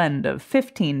tall blend of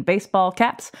 15 baseball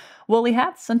caps, woolly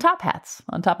hats, and top hats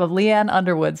on top of Leanne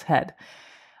Underwood's head.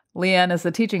 Leanne is the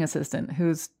teaching assistant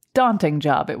whose daunting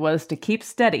job it was to keep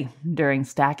steady during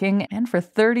stacking and for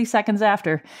 30 seconds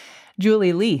after.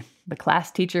 Julie Lee, the class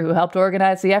teacher who helped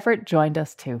organize the effort, joined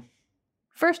us too.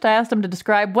 First, I asked them to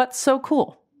describe what's so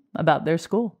cool about their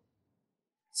school.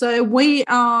 So we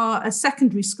are a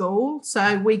secondary school,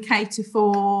 so we cater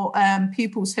for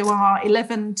pupils who are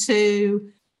 11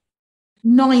 to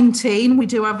 19. We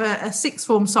do have a sixth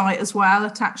form site as well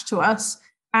attached to us,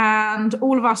 and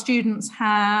all of our students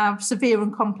have severe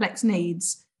and complex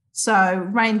needs. So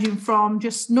ranging from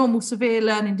just normal severe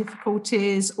learning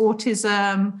difficulties,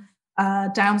 autism,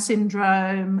 Down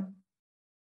syndrome,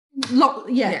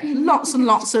 lots and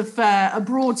lots of a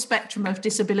broad spectrum of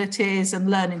disabilities and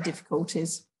learning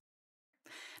difficulties.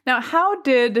 Now, how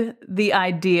did the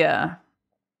idea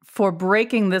for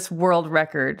breaking this world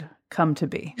record come to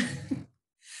be?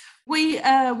 We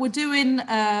were doing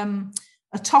a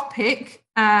topic,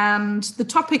 and the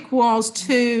topic was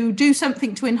to do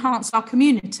something to enhance our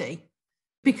community.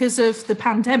 Because of the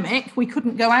pandemic, we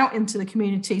couldn't go out into the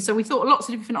community. So we thought lots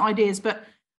of different ideas, but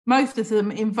most of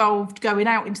them involved going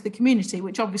out into the community,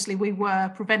 which obviously we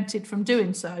were prevented from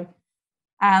doing so.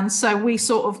 And so we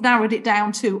sort of narrowed it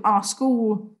down to our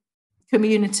school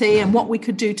community and what we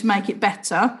could do to make it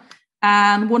better.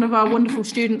 And one of our wonderful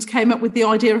students came up with the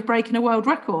idea of breaking a world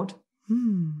record.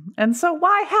 And so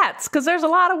why hats? Because there's a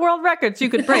lot of world records you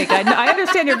could break. I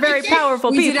understand you're very powerful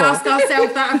people. We did ask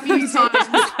ourselves that a few times.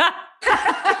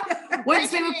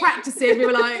 Once we were practicing, we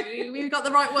were like, we got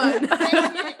the right one.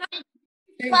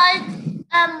 Tried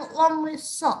one with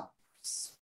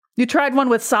socks. You tried one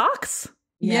with socks?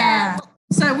 Yeah.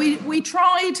 So we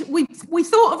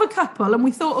thought of a couple, and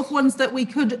we thought of ones that we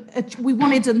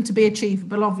wanted them to be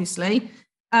achievable, obviously.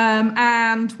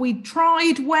 And we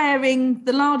tried wearing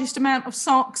the largest amount of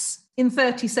socks in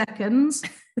 30 seconds,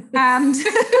 and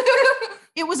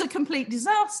it was a complete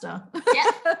disaster. Yeah.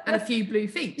 And a few blue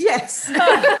feet. Yes. Some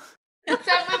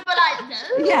people like,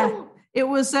 no. Yeah. It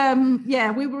was,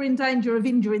 we were in danger of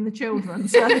injuring the children,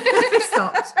 so we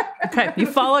stopped. Okay, you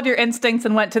followed your instincts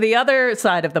and went to the other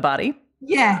side of the body.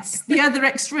 Yes, the other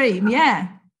extreme, yeah.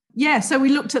 Yeah, so we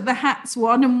looked at the hats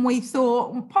one, and we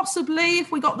thought possibly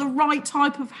if we got the right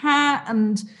type of hat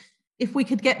and if we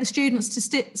could get the students to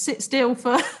sit still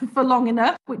for long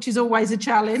enough, which is always a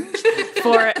challenge.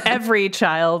 For every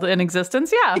child in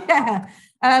existence, yeah. Yeah.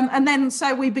 And then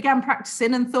so we began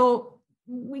practicing and thought,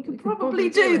 we could probably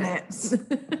do this.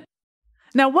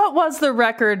 Now, what was the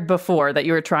record before that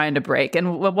you were trying to break?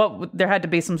 And what there had to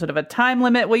be some sort of a time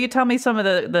limit. Will you tell me some of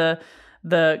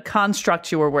the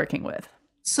constructs you were working with?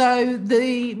 So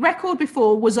the record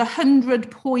before was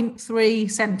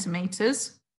 100.3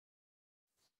 centimetres.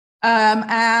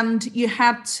 And you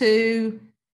had to,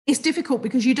 it's difficult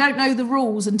because you don't know the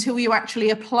rules until you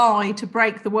actually apply to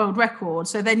break the world record.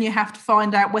 So then you have to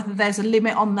find out whether there's a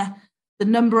limit on the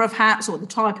number of hats or the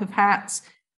type of hats.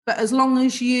 But as long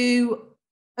as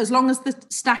the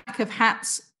stack of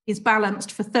hats is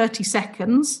balanced for 30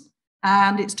 seconds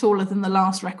and it's taller than the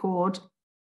last record,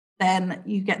 then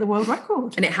you get the world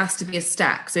record. And it has to be a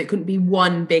stack. So it couldn't be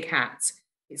one big hat.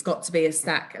 It's got to be a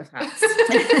stack of hats.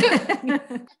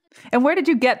 And where did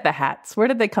you get the hats? Where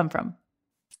did they come from?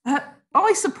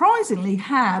 I surprisingly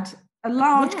had a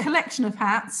large collection of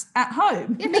hats at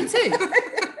home. Yeah, me too.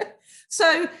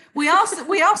 So we asked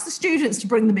the students to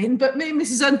bring them in, but me and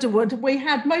Mrs. Underwood, we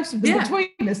had most of them between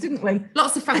us, didn't we?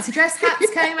 Lots of fancy dress hats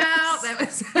came out. There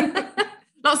was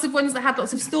lots of ones that had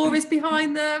lots of stories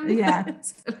behind them. Yeah.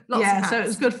 So it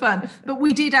was good fun. But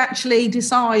we did actually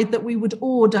decide that we would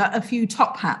order a few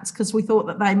top hats because we thought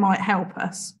that they might help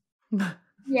us.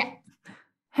 Yeah.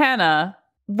 Hannah,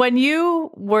 when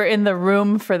you were in the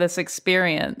room for this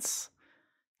experience,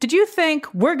 did you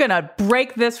think we're going to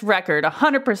break this record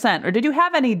 100%, or did you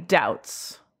have any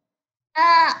doubts?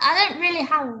 I don't really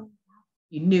have one.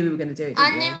 You knew we were going to do it,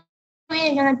 I knew we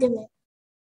were going to do it.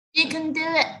 You can do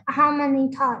it how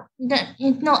many times?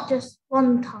 It's not just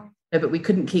one time. No, but we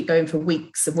couldn't keep going for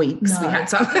weeks and weeks. No. We had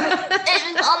to. It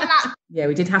was on that. Yeah,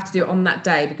 we did have to do it on that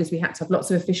day because we had to have lots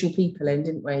of official people in,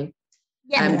 didn't we?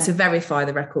 Yeah. To verify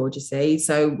the record, you see.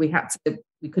 So we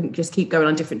couldn't just keep going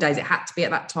on different days. It had to be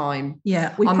at that time.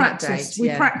 Yeah, we practiced. We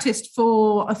practiced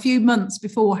for a few months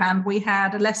beforehand. We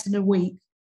had a lesson a week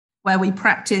where we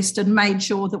practiced and made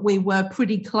sure that we were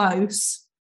pretty close.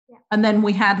 Yeah. And then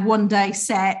we had one day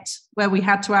set where we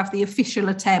had to have the official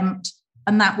attempt,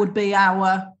 and that would be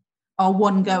our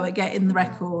one go at getting the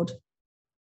record.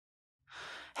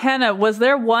 Hannah, was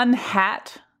there one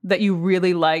hat that you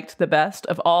really liked the best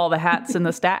of all the hats in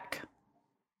the stack?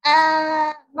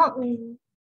 Not really.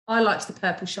 I liked the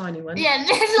purple shiny one. Yeah,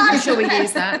 I'm sure we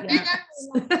use that.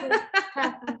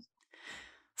 Yeah.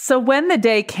 So when the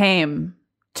day came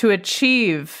to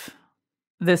achieve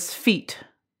this feat,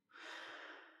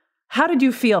 how did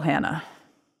you feel, Hannah?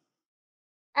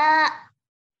 I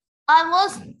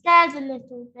was scared a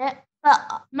little bit, but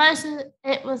most of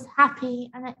it was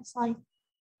happy and exciting.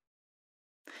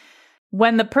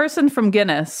 When the person from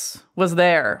Guinness was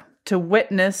there to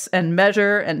witness and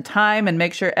measure and time and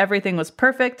make sure everything was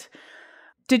perfect,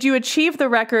 did you achieve the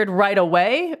record right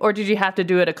away, or did you have to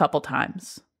do it a couple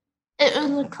times? It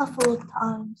was a couple of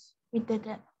times we did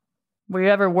it. Were you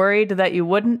ever worried that you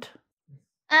wouldn't?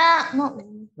 Not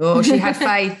really. Oh, she had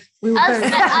faith. We were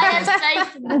I had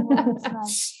faith in them.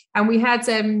 And we had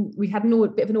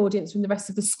bit of an audience from the rest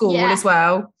of the school as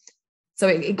well. So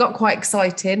it got quite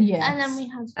exciting. Yeah. And then we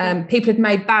had people had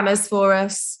made banners for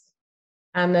us,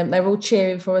 and they were all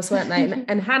cheering for us, weren't they?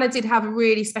 And Hannah did have a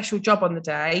really special job on the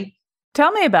day.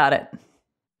 Tell me about it.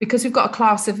 Because we've got a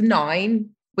class of 9,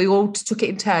 we all took it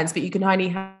in turns, but you can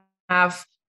only have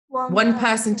one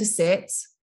person to sit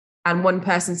and one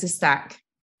person to stack.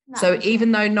 So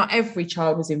even though not every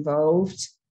child was involved,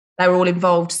 they were all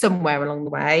involved somewhere along the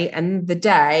way. And the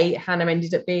day, Hannah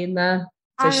ended up being there.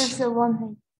 I was the one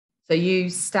who. So you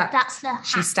stacked.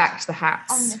 She stacked the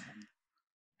hats.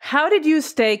 How did you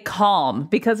stay calm?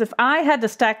 Because if I had to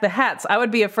stack the hats, I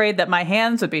would be afraid that my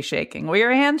hands would be shaking. Were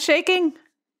your hands shaking?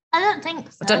 I don't think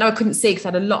so. I don't know. I couldn't see because I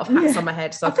had a lot of hats on my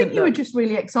head. So I think you were just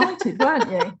really excited, weren't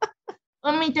you?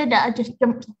 When we did it, I just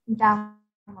jumped up and down.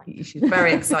 She was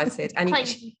very excited, and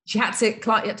she had to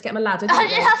climb. You had to get on a ladder. I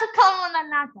did have to come on a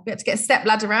ladder. You had to get a step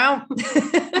ladder out.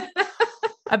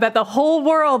 I bet the whole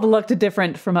world looked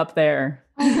different from up there.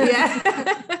 Yeah.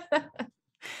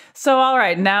 So, all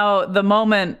right, now the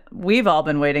moment we've all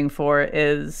been waiting for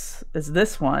is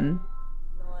this one.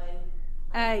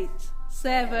 9, 8,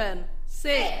 7,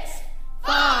 6,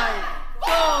 5,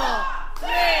 4, 3,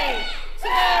 2,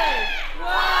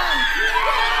 1.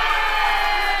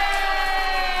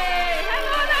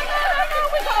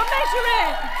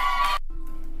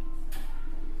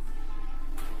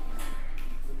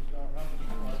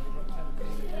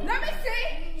 Let me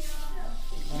see.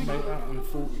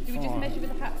 Do we just measure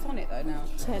with the hats on it though now?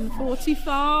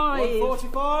 10:45.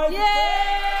 1:45. Yay!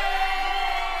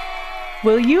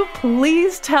 Will you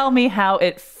please tell me how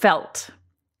it felt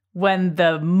when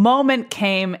the moment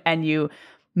came and you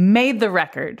made the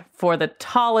record for the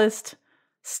tallest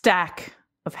stack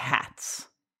of hats?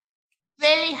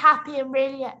 Really happy and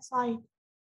really excited.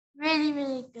 Really,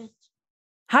 really good.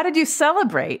 How did you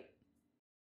celebrate?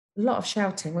 A lot of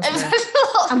shouting, wasn't there?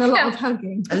 And a lot of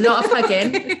hugging. A lot of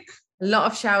hugging, a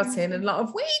lot of shouting, and a lot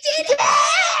of, we did it!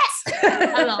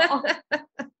 A lot.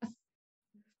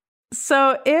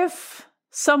 So if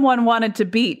someone wanted to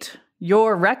beat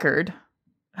your record,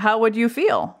 how would you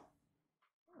feel?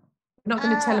 We're not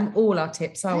going to tell them all our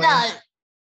tips, are we? No.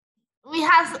 We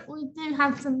do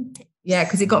have some tips. Yeah,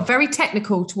 because it got very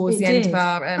technical towards the end of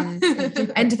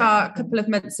our couple of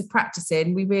months of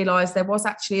practicing. We realised there was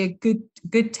actually a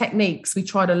good techniques. We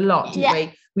tried a lot, didn't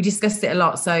we? We discussed it a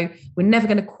lot, so we're never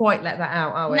going to quite let that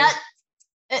out, are we? No,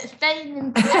 it's staying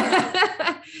in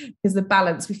because the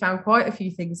balance, we found quite a few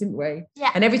things, didn't we?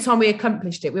 Yeah. And every time we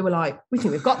accomplished it, we were like, we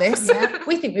think we've got this.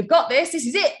 We think we've got this. This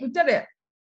is it. We've done it.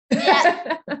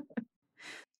 Yeah.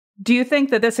 Do you think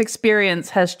that this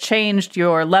experience has changed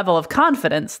your level of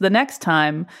confidence the next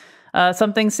time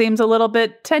something seems a little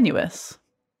bit tenuous?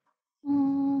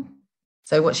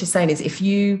 So what she's saying is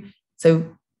we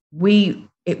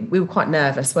were quite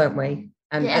nervous, weren't we?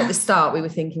 And at the start we were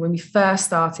thinking, when we first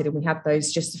started and we had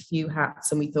those just a few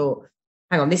hats, and we thought,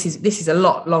 hang on, this is a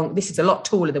lot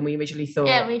taller than we originally thought.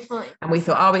 Yeah, we thought. And we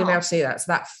thought, are we going to be able to do that?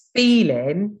 So that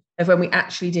feeling of when we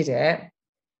actually did it,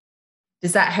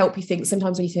 does that help you think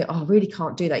sometimes when you think, oh, I really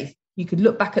can't do that? You could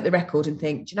look back at the record and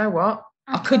think, do you know what?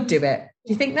 I could do it.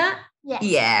 Do you think that? Yeah.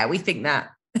 Yeah, we think that.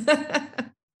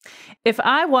 If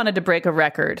I wanted to break a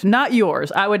record, not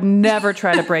yours, I would never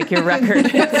try to break your record.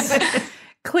 It's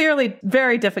clearly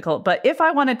very difficult. But if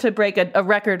I wanted to break a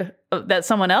record that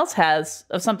someone else has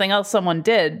of something else someone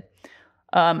did,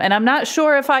 and I'm not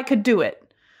sure if I could do it,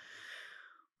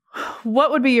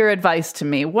 what would be your advice to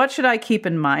me? What should I keep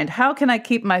in mind? How can I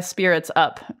keep my spirits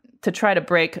up to try to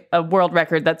break a world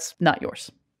record that's not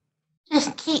yours?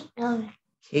 Just keep going.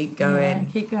 Keep going. Yeah,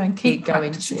 keep going. Keep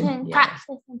going. Practice and practice.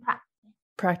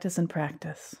 Practice and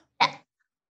practice. Yeah.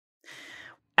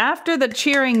 After the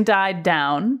cheering died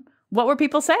down, what were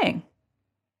people saying?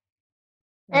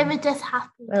 They were just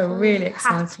happy. They were really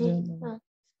excited.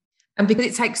 And because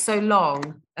it takes so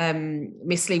long,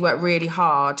 Miss Lee worked really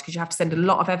hard because you have to send a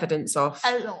lot of evidence off.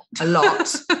 A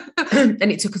lot.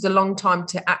 And it took us a long time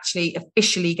to actually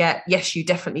officially get, yes, you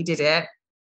definitely did it.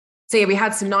 So yeah, we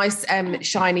had some nice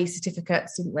shiny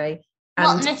certificates, didn't we? And,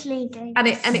 what Miss Lee gave. And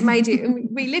it made it, and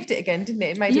we lived it again, didn't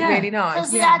it? It made it really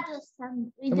nice. We had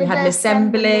an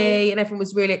assembly and everyone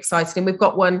was really excited. And we've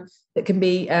got one that can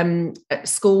be at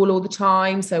school all the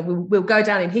time. So we'll go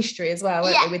down in history as well,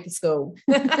 won't we, with the school.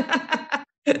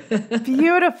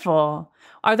 Beautiful.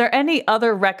 Are there any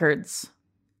other records,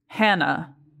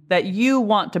 Hannah, that you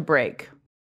want to break?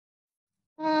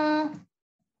 I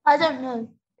don't know.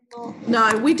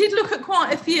 No, we did look at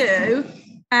quite a few,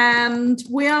 and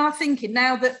we are thinking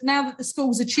now that the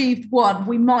school's achieved one,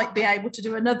 we might be able to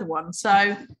do another one.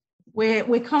 So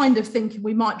we're kind of thinking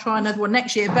we might try another one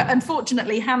next year. But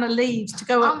unfortunately, Hannah leaves to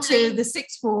go up to the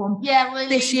sixth form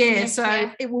this year, so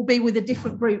it will be with a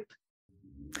different group.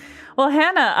 Well,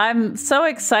 Hannah, I'm so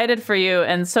excited for you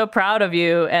and so proud of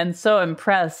you and so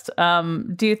impressed.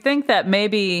 Do you think that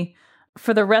maybe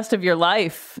for the rest of your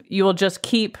life, you will just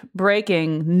keep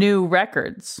breaking new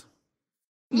records?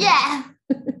 Yeah.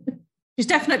 She's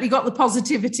definitely got the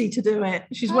positivity to do it.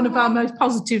 She's one of our most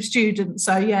positive students.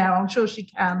 So, yeah, I'm sure she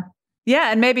can.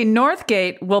 Yeah, and maybe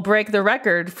Northgate will break the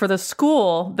record for the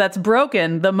school that's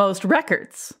broken the most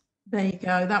records. There you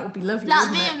go. That would be lovely.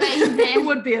 That'd be amazing. It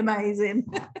would be amazing.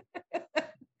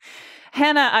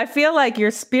 Hannah, I feel like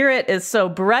your spirit is so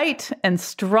bright and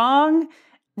strong.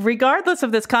 Regardless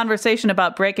of this conversation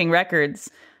about breaking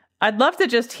records, I'd love to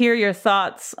just hear your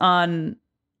thoughts on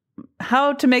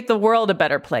how to make the world a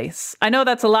better place. I know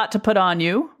that's a lot to put on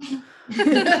you,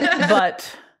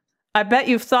 but I bet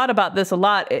you've thought about this a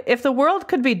lot. If the world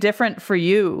could be different for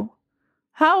you,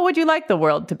 how would you like the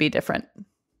world to be different?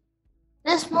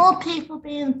 There's more people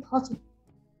being positive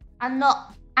and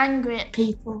not angry at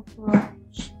people for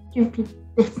stupid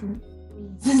different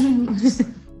reasons.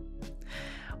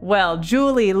 Well,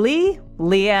 Julie Lee,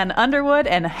 Leanne Underwood,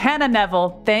 and Hannah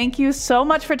Neville, thank you so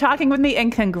much for talking with me,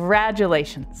 and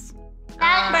congratulations.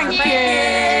 Thank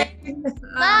you.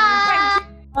 Bye.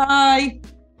 Bye.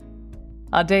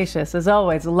 Audacious, as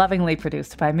always, lovingly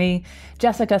produced by me,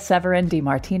 Jessica Severin D.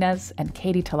 Martinez, and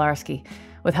Katie Tolarski,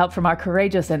 with help from our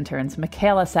courageous interns,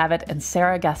 Michaela Savitt and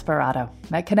Sarah Gasparotto,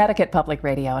 at Connecticut Public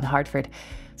Radio in Hartford.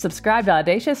 Subscribe to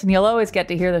Audacious, and you'll always get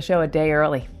to hear the show a day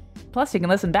early. Plus, you can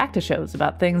listen back to shows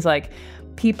about things like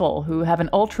people who have an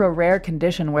ultra-rare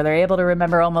condition where they're able to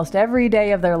remember almost every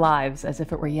day of their lives as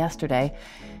if it were yesterday.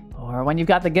 Or when you've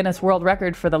got the Guinness World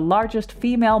Record for the largest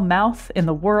female mouth in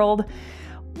the world,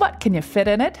 what can you fit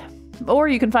in it? Or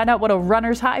you can find out what a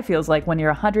runner's high feels like when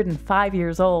you're 105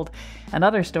 years old. And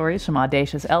other stories from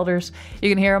audacious elders. You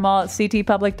can hear them all at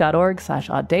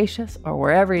ctpublic.org/audacious or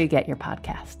wherever you get your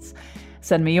podcasts.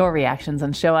 Send me your reactions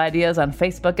and show ideas on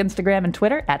Facebook, Instagram, and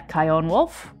Twitter at Chion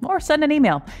Wolf, or send an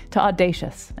email to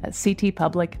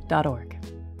audacious@ctpublic.org.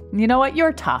 You know what?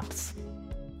 You're tops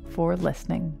for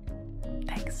listening.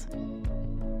 Thanks.